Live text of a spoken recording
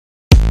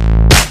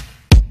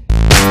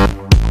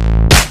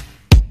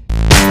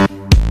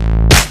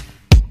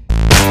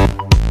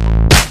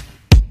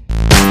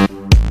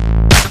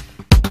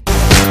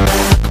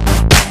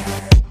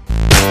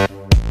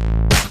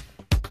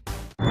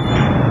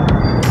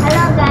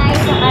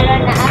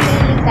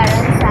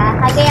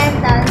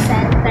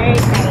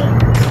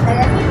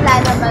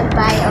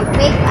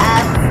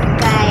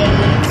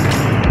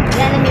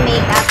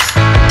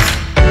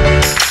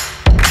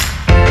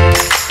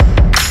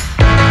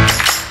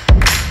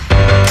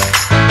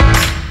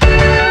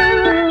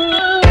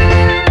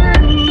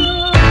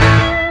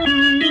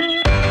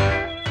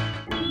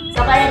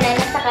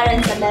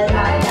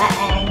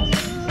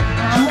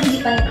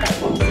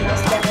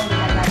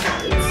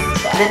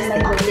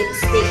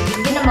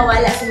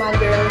mawala sa mga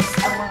girls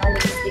ang mga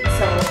lipstick.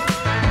 So,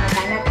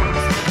 nakanat ang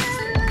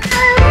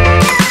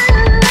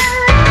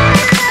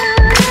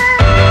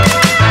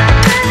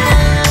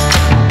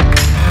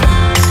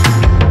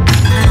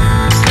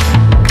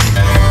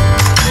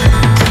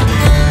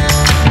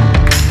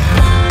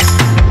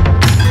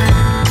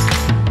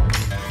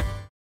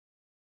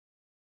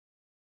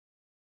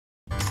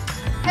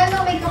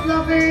Hello makeup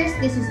lovers!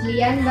 This is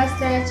Liane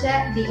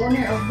Bastareche, the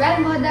owner of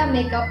Bellemoda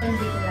Makeup and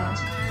Beauty Lounge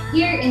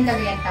here in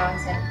Cagayan Town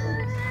Center.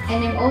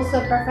 And I'm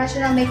also a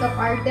professional makeup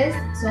artist,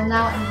 so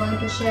now I'm going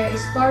to share a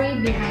story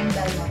behind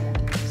Bellemoda.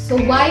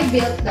 So why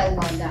build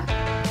Bellemoda?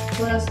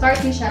 So nag-start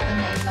ni siya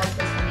na in-love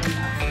ko sa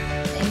makeup.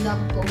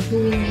 Na-in-love ko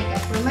doing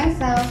makeup for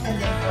myself and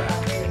then for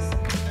others.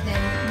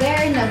 Then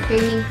there,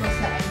 nag-training ko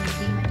sa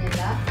MGSD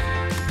Manila.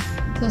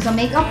 So sa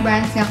makeup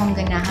brands nga akong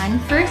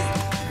ganahan, first,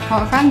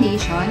 for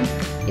foundation,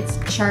 it's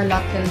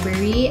Charlotte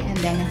Tilbury, and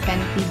then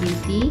Fenty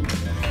Beauty.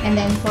 And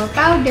then for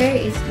powder,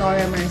 it's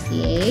Laura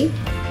Mercier.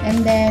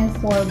 And then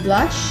for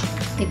blush,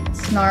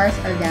 it's NARS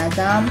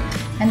Orgasm.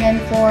 And then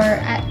for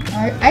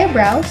our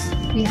eyebrows,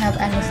 we have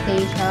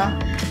Anastasia.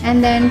 And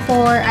then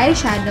for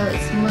eyeshadow,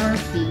 it's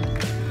Murphy.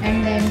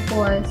 And then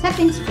for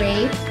setting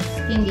spray,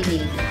 Skinny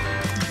Lady.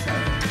 So,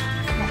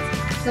 that's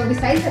it. So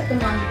besides that, I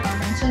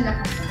mentioned na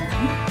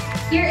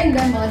here in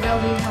Bellemoda,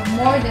 we have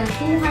more than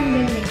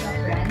 200 makeup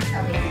brands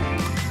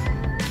available.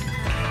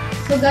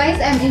 So guys,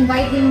 I'm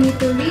inviting you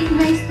to read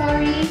my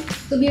story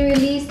to be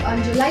released on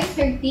July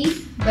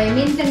 30 by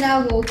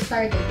Mindanao Gold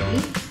Star Degree.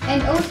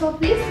 And also,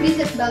 please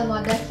visit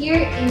Bellemoda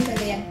here in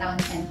Cagayan Town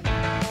Center.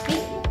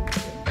 Thank you!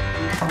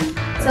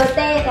 So,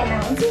 te,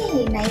 kanang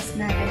nice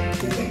na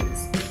lipstick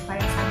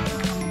para sa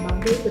mga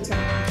bagay ko sa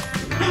mga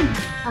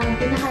ang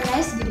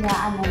pinaka-nice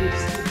biglaan na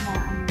lipstick na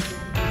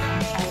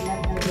ang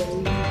Charlotte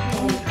Tilbury.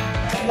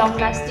 Long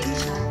lasting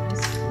siya.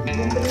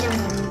 Gusto niya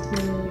mo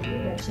ni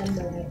Gretchen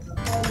Barreto.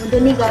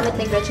 Doon ni gamit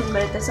ni Gretchen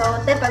Barreto. So,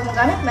 te, pag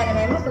magamit ba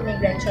naman mo kung ni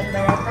Gretchen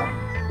Barreto?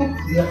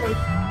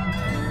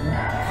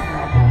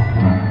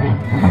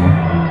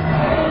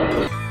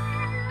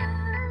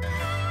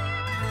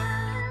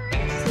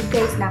 So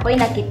guys, nako'y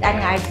nakita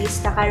nga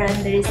artista karon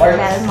diri sa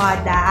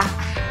Bellemoda.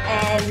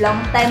 And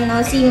long time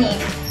no see me.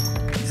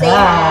 Say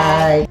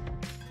hi!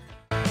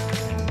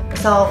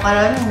 So,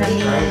 karon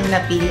namin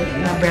napili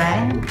na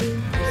brand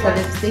sa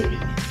lipstick.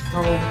 So,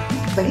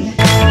 balik.